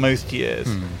 90,000 most years.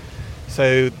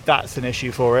 So that's an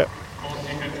issue for it.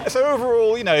 So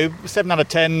overall, 7 out of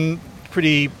 10,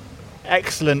 pretty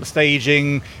excellent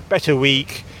staging, better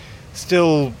week.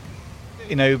 Still,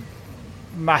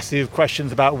 massive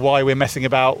questions about why we're messing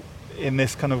about in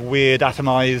this kind of weird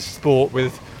atomized sport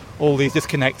with all these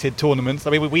disconnected tournaments.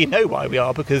 I mean, we know why we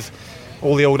are, because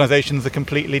all the organisations are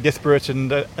completely disparate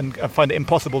and find it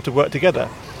impossible to work together.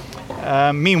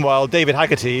 Meanwhile, David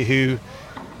Haggerty, who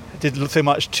did so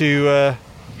much to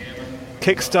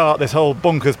kickstart this whole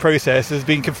bonkers process, has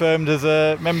been confirmed as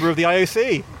a member of the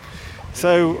IOC.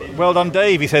 So, well done,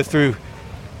 Dave, he says through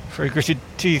very gritted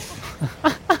teeth.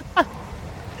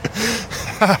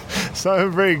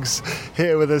 Simon Briggs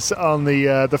here with us on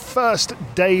the first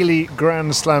daily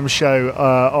Grand Slam show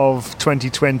of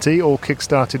 2020, all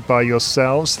kick-started by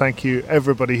yourselves. Thank you,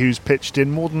 everybody who's pitched in.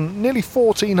 More than nearly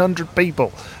 1,400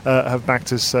 people have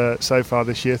backed us so far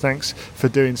this year. Thanks for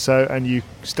doing so, and you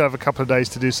still have a couple of days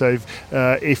to do so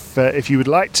if you would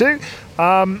like to.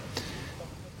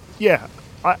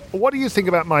 What do you think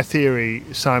about my theory,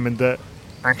 Simon, that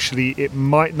actually it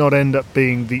might not end up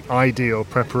being the ideal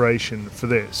preparation for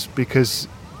this because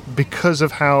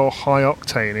of how high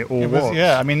octane it all was?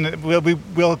 Yeah, I mean,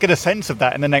 we'll get a sense of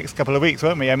that in the next couple of weeks,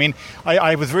 won't we? I mean,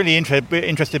 I was really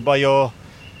interested by your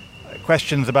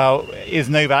questions about, is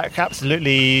Novak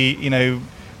absolutely,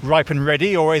 ripe and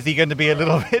ready, or is he going to be a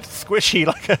little bit squishy,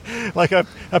 like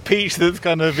a peach that's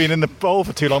kind of been in the bowl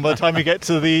for too long by the time you get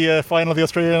to the final of the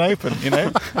Australian Open,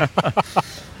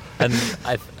 And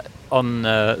on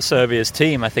Serbia's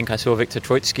team, I think I saw Viktor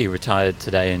Troicki retired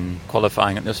today in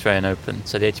qualifying at the Australian Open.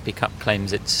 So the ATP Cup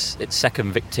claims its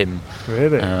second victim.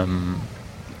 Really? I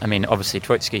mean, obviously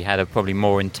Troicki had a probably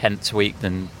more intense week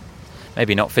than,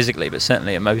 maybe not physically, but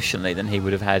certainly emotionally, than he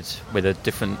would have had with a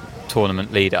different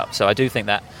tournament lead-up. So I do think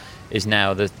that is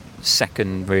now the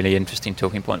second really interesting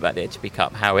talking point about the ATP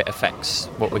Cup, how it affects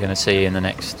what we're going to see in the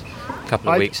next couple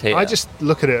of weeks here. I just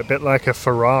look at it a bit like a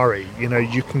Ferrari.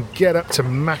 You can get up to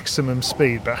maximum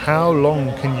speed, but how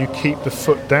long can you keep the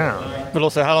foot down? But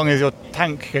also, how long is your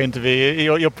tank going to be?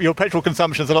 Your petrol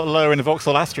consumption is a lot lower in the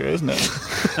Vauxhall Astra, isn't it?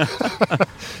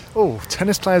 Oh,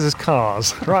 tennis players as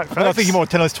cars. Right, folks. I think you're more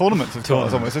tennis tournaments as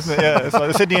cars almost, isn't it? Yeah, it's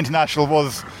like the Sydney International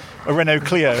was a Renault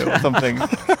Clio or something.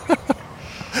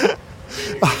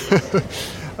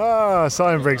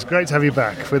 Simon Briggs, great to have you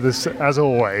back with us as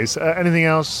always. Anything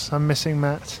else I'm missing,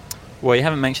 Matt? Well, you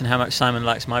haven't mentioned how much Simon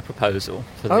likes my proposal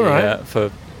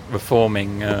for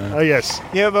reforming. Oh yes.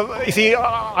 Yeah, but you see,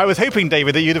 I was hoping,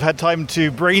 David, that you'd have had time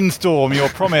to brainstorm your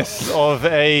promise of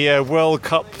a World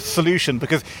Cup solution,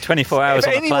 because 24 hours on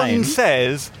a plane. If anyone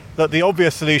says that the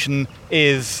obvious solution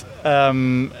is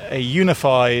a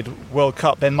unified World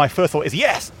Cup, then my first thought is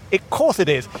yes, of course it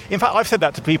is. In fact, I've said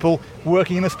that to people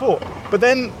working in the sport. But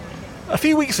then a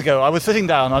few weeks ago, I was sitting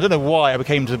down. I don't know why I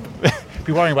became to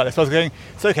be worrying about this. I was going,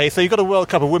 it's okay, so you've got a World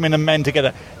Cup of women and men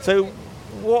together. So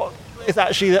what is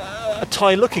actually a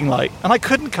tie looking like? And I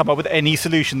couldn't come up with any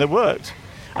solution that worked.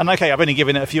 And okay, I've only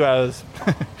given it a few hours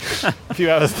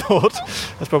thought.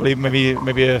 That's probably maybe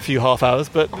a few half hours.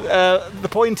 But the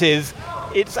point is,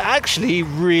 it's actually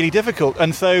really difficult.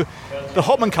 And so the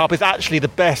Hopman Cup is actually the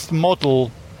best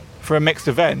model for a mixed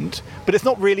event, but it's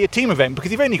not really a team event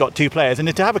because you've only got two players,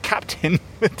 and to have a captain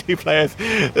with two players,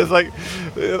 there's like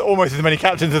almost as many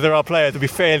captains as there are players, would be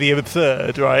fairly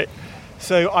absurd, right?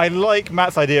 So I like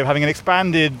Matt's idea of having an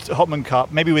expanded Hopman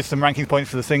Cup, maybe with some rankings points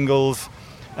for the singles,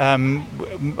 a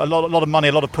lot of money,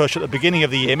 a lot of push at the beginning of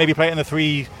the year, maybe play it in the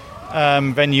three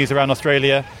venues around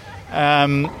Australia,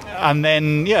 and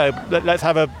then let's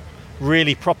have a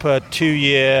really proper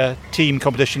 2-year team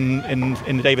competition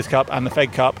in the Davis Cup and the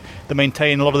Fed Cup that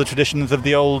maintain a lot of the traditions of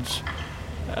the old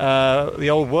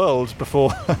world before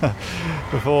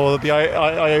the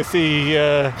IOC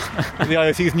the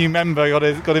IOC's new member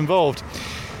got involved.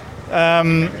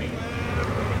 But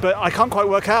I can't quite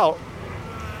work out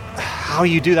how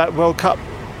you do that World Cup,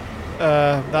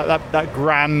 that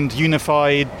grand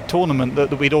unified tournament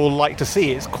that we'd all like to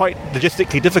see. It's quite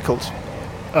logistically difficult.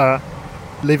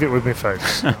 Leave it with me,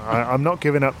 folks. I'm not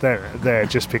giving up there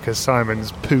just because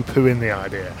Simon's poo-pooing the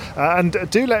idea. And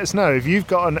do let us know if you've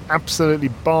got an absolutely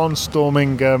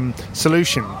barnstorming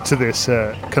solution to this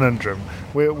conundrum.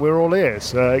 We're all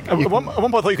ears. At one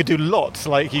point, I thought you could do lots.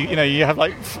 Like you have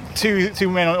like two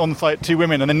men on site, two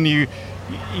women, and then you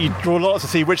draw lots to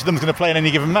see which of them's going to play in any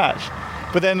given match.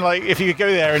 But then, like, if you go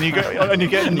there and you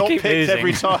get not picked losing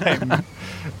every time,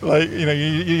 like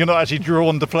you're not actually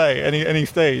drawn to play any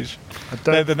stage,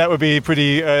 then that would be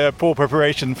pretty poor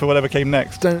preparation for whatever came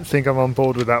next. Don't think I'm on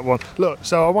board with that one. Look,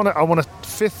 so I want a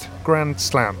fifth Grand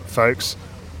Slam, folks.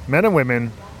 Men and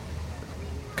women,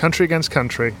 country against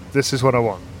country. This is what I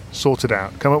want. Sort it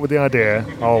out. Come up with the idea.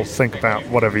 I'll think about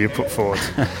whatever you put forward.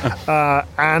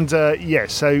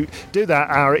 So do that.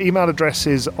 Our email address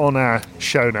is on our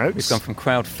show notes. We've gone from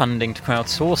crowdfunding to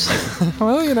crowdsourcing.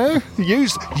 Well,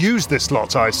 use this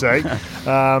lot, I say.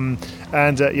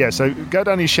 So go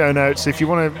down your show notes. If you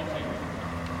want to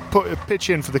pitch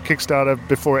in for the Kickstarter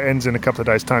before it ends in a couple of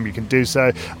days' time, you can do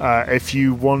so. If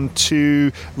you want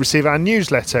to receive our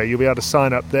newsletter, you'll be able to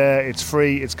sign up there. It's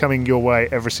free. It's coming your way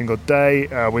every single day.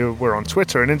 We're on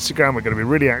Twitter and Instagram. We're going to be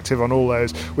really active on all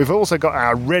those. We've also got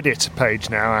our Reddit page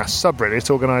now, our subreddit,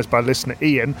 organised by listener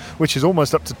Ian, which is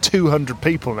almost up to 200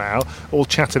 people now, all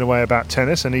chatting away about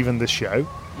tennis and even this show.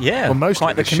 Yeah, well, most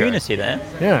quite of the community there.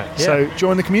 Yeah, so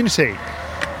join the community.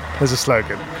 There's a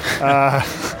slogan.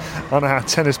 On our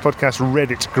Tennis Podcast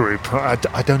Reddit group. I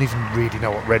don't even really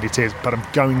know what Reddit is, but I'm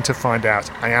going to find out.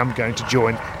 I am going to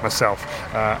join myself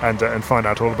and find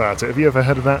out all about it. Have you ever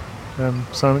heard of that,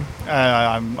 Simon?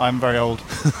 I'm very old.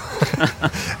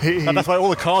 That's why all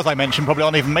the cars I mentioned probably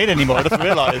aren't even made anymore. I just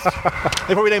realised.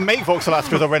 They probably don't make Vauxhall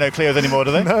Astras or Renault Clios anymore,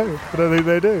 do they? No, I don't think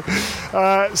they do.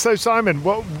 So, Simon,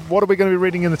 what are we going to be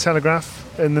reading in the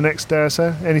Telegraph in the next day or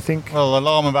so? Anything? Well,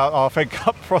 alarm about our Fed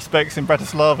Cup prospects in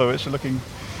Bratislava, which are looking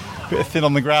a bit thin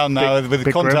on the ground now, with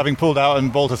Konta having pulled out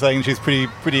and Bolter saying she's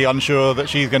pretty unsure that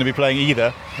she's going to be playing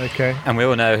either. Okay. And we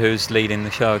all know who's leading the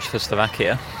charge for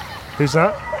Slovakia. Who's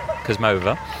that?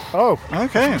 Kuzmova. Oh,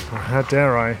 okay. How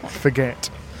dare I forget?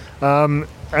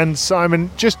 And Simon,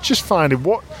 just finding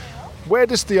where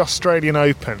does the Australian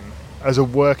Open as a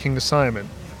working assignment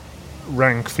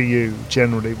rank for you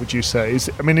generally? Would you say?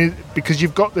 Because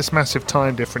you've got this massive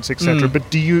time difference, etc.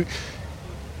 But do you?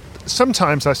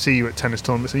 Sometimes I see you at tennis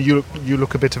tournaments and you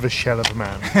look a bit of a shell of a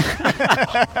man.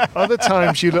 Other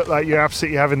times you look like you're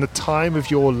absolutely having the time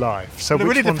of your life. So it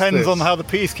really depends on how the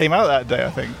piece came out that day, I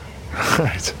think.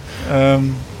 Right.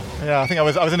 I think I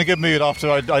was in a good mood after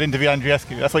I'd interviewed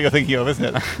Andriescu. That's what you're thinking of, isn't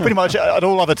it? Pretty much at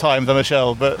all other times I'm a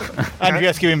shell, but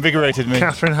Andriescu invigorated me.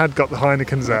 Catherine had got the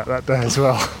Heinekens out that day as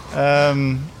well.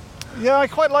 I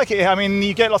quite like it. I mean,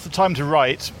 you get lots of time to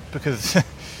write because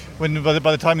by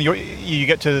the time you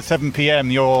get to 7 p.m,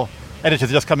 your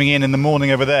editors are just coming in the morning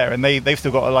over there, and they've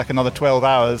still got like another 12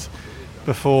 hours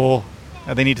before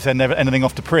they need to send anything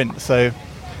off to print. So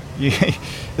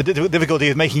the difficulty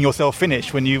is making yourself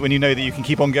finish when you know that you can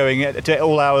keep on going at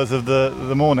all hours of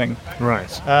the morning.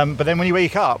 Right. But then when you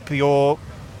wake up, your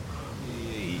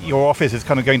office is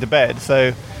kind of going to bed,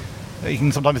 so you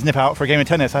can sometimes nip out for a game of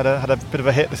tennis. I had a bit of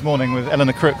a hit this morning with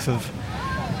Eleanor Crooks of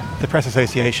the Press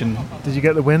Association. Did you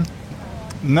get the win?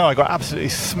 No, I got absolutely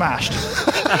smashed.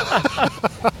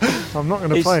 I'm not going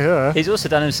to play her. He's also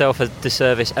done himself a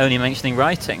disservice only mentioning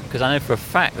writing, because I know for a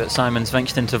fact that Simon's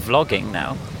ventured into vlogging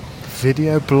now.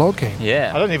 Video blogging?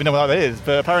 Yeah. I don't even know what that is,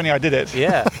 but apparently I did it.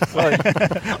 Yeah. Well,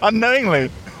 unknowingly.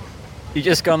 You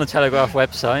just go on the Telegraph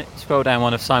website, scroll down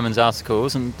one of Simon's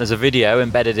articles, and there's a video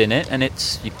embedded in it, and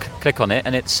you click on it,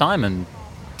 and it's Simon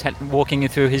walking you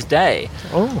through his day.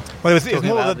 Oh, well, it was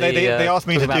more that they asked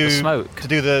me to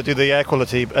do the air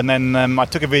quality, and then I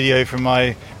took a video from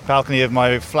my balcony of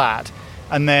my flat,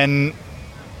 and then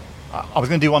I was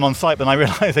going to do one on site, but then I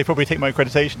realised they probably take my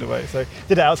accreditation away, so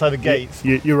did it outside the gates.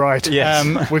 You're right.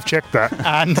 Yes. We've checked that.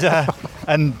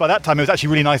 And by that time it was actually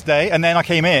a really nice day, and then I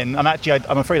came in, and actually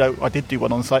I'm afraid I did do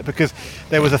one on site because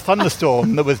there was a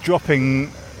thunderstorm that was dropping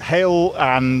hail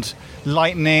and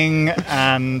lightning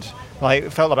and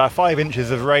it felt about 5 inches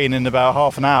of rain in about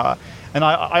half an hour, and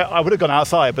I would have gone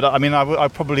outside, but I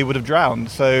probably would have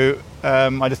drowned, so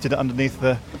I just did it underneath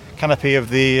the canopy of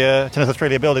the Tennis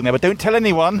Australia building there, but don't tell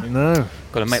anyone. No.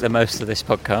 Got to make the most of this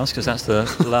podcast, because that's the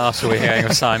last we're hearing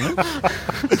of Simon.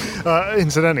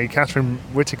 Incidentally, Catherine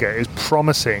Whittaker is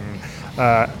promising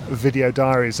video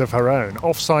diaries of her own,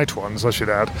 off-site ones, I should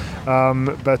add.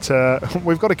 But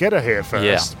we've got to get her here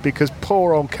first, because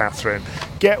poor old Catherine.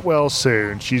 Get well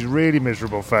soon. She's really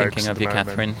miserable, folks. Thinking of you,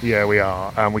 Catherine. Yeah, we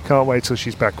are. And we can't wait till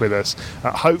she's back with us,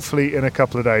 hopefully in a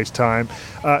couple of days' time.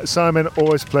 Simon,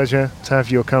 always a pleasure to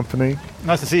have your company.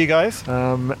 Nice to see you guys.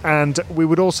 And we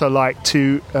would also like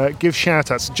to give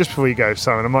shout-outs. Just before you go,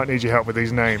 Simon, I might need your help with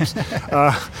these names. 3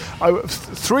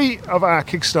 of our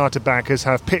Kickstarter backers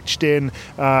have pitched in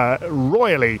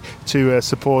royally to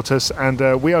support us, and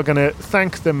we are going to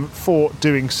thank them for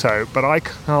doing so, but I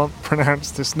can't pronounce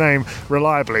this name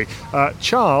reliably.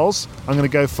 Charles, I'm going to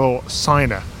go for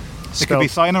Cyna. It could be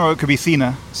Cyna or it could be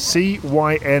Cena.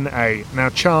 Cyna. Now,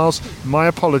 Charles, my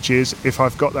apologies if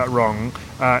I've got that wrong.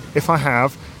 If I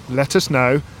have, let us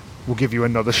know. We'll give you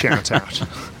another shout out.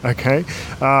 Okay?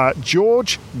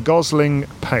 George Gosling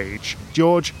Page.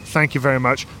 George, thank you very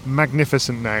much.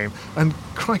 Magnificent name. And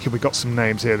crikey, we got some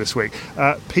names here this week.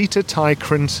 Peter Ty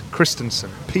Christensen.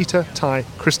 Peter Ty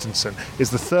Christensen is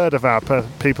the third of our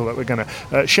people that we're going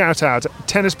to shout out.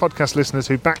 Tennis podcast listeners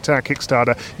who backed our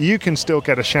Kickstarter, you can still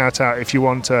get a shout out if you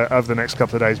want over the next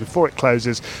couple of days before it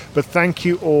closes. But thank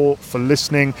you all for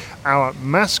listening. Our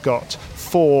mascot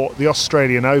for the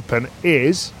Australian Open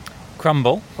is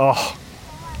Crumble. Oh,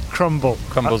 Crumble.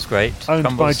 Crumble's great.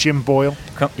 Owned by Jim Boyle.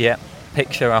 Yeah.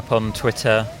 Picture up on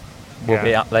Twitter. Will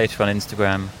be up later on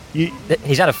Instagram.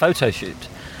 He's had a photo shoot.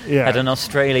 Yeah. Had an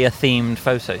Australia-themed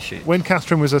photo shoot. When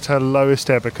Catherine was at her lowest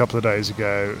ebb a couple of days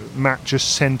ago, Matt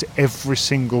just sent every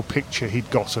single picture he'd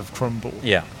got of Crumble.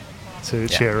 Yeah. To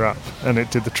cheer her up, and it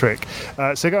did the trick.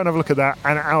 So go and have a look at that.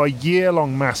 And our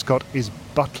year-long mascot is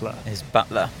Butler.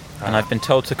 And I've been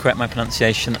told to correct my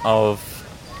pronunciation of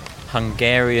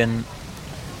Hungarian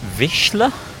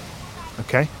Vizsla.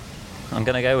 Okay. I'm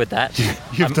going to go with that.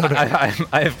 You've done it.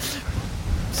 I've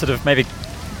sort of maybe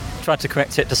tried to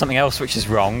correct it to something else which is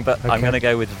wrong, but I'm going to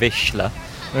go with Vizsla.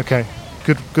 Okay.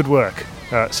 Good work.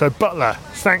 So Butler,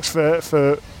 thanks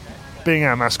for being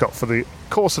our mascot for the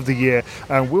course of the year.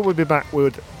 And we will be back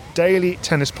with daily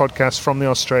tennis podcast from the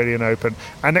Australian Open.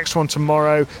 Our next one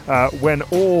tomorrow, when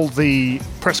all the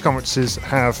press conferences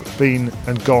have been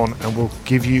and gone, and we'll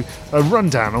give you a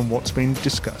rundown on what's been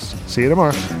discussed. See you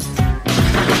tomorrow.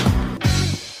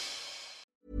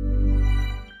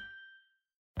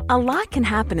 A lot can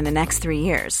happen in the next 3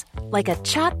 years. Like a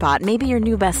chatbot may be your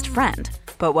new best friend.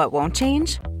 But what won't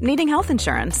change? Needing health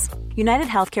insurance. United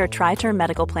Healthcare Tri-Term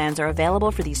Medical Plans are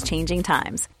available for these changing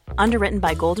times. Underwritten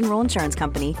by Golden Rule Insurance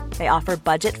Company, they offer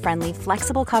budget-friendly,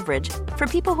 flexible coverage for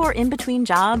people who are in between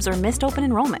jobs or missed open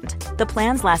enrollment. The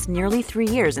plans last nearly 3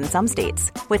 years in some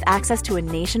states, with access to a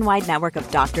nationwide network of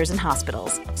doctors and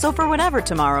hospitals. So for whatever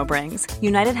tomorrow brings,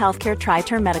 United Healthcare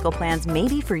Tri-Term Medical Plans may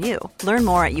be for you. Learn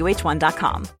more at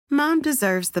uh1.com. Mom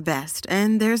deserves the best,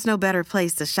 and there's no better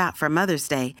place to shop for Mother's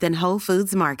Day than Whole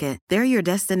Foods Market. They're your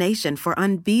destination for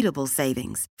unbeatable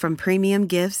savings, from premium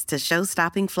gifts to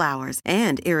show-stopping flowers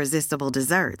and irresistible irresistible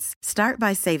desserts. Start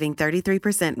by saving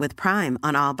 33% with Prime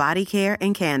on all body care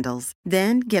and candles.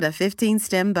 Then get a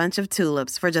 15-stem bunch of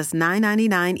tulips for just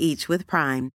 $9.99 each with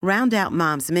Prime. Round out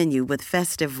Mom's menu with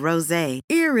festive rosé,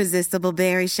 irresistible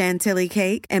berry chantilly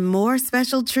cake, and more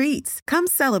special treats. Come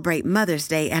celebrate Mother's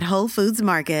Day at Whole Foods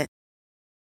Market.